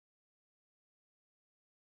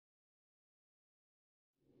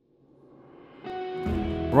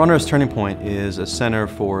Rhawnhurst Turning Point is a center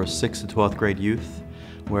for 6th to 12th grade youth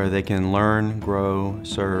where they can learn, grow,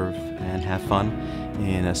 serve, and have fun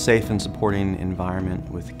in a safe and supporting environment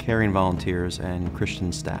with caring volunteers and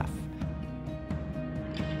Christian staff.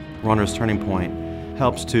 Rhawnhurst Turning Point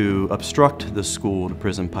helps to obstruct the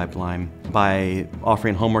school-to-prison pipeline by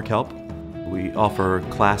offering homework help. We offer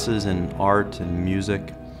classes in art and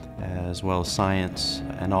music, as well as science,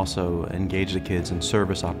 and also engage the kids in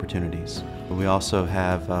service opportunities. We also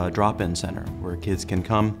have a drop-in center where kids can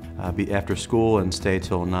come be after school and stay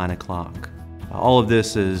till 9 o'clock. All of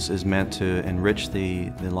this is meant to enrich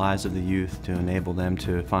the lives of the youth, to enable them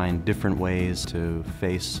to find different ways to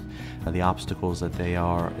face the obstacles that they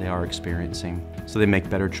are experiencing, so they make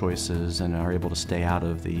better choices and are able to stay out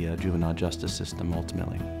of the juvenile justice system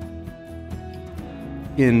ultimately.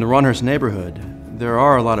 In the Rhawnhurst neighborhood, there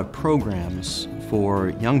are a lot of programs for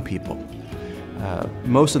young people.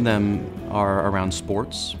 Most of them are around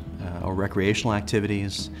sports or recreational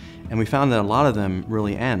activities, and we found that a lot of them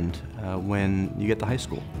really end when you get to high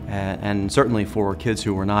school. And certainly for kids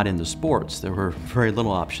who were not into sports, there were very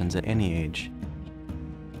little options at any age.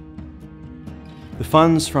 The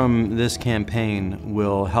funds from this campaign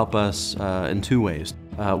will help us in two ways.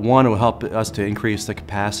 One, it will help us to increase the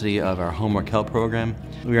capacity of our homework help program.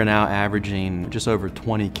 We are now averaging just over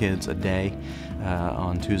 20 kids a day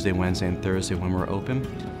on Tuesday, Wednesday, and Thursday when we're open.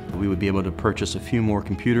 We would be able to purchase a few more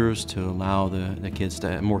computers to allow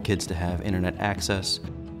more kids to have internet access.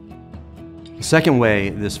 The second way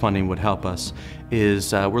this funding would help us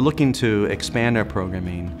is we're looking to expand our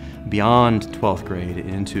programming beyond 12th grade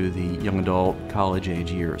into the young adult college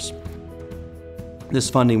age years. This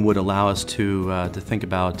funding would allow us to think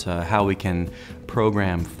about how we can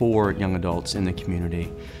program for young adults in the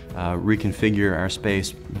community, reconfigure our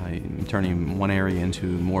space by turning one area into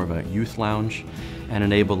more of a youth lounge, and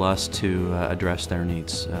enable us to address their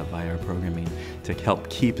needs by our programming to help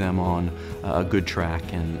keep them on a good track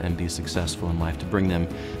and be successful in life, to bring them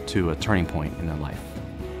to a turning point in their life.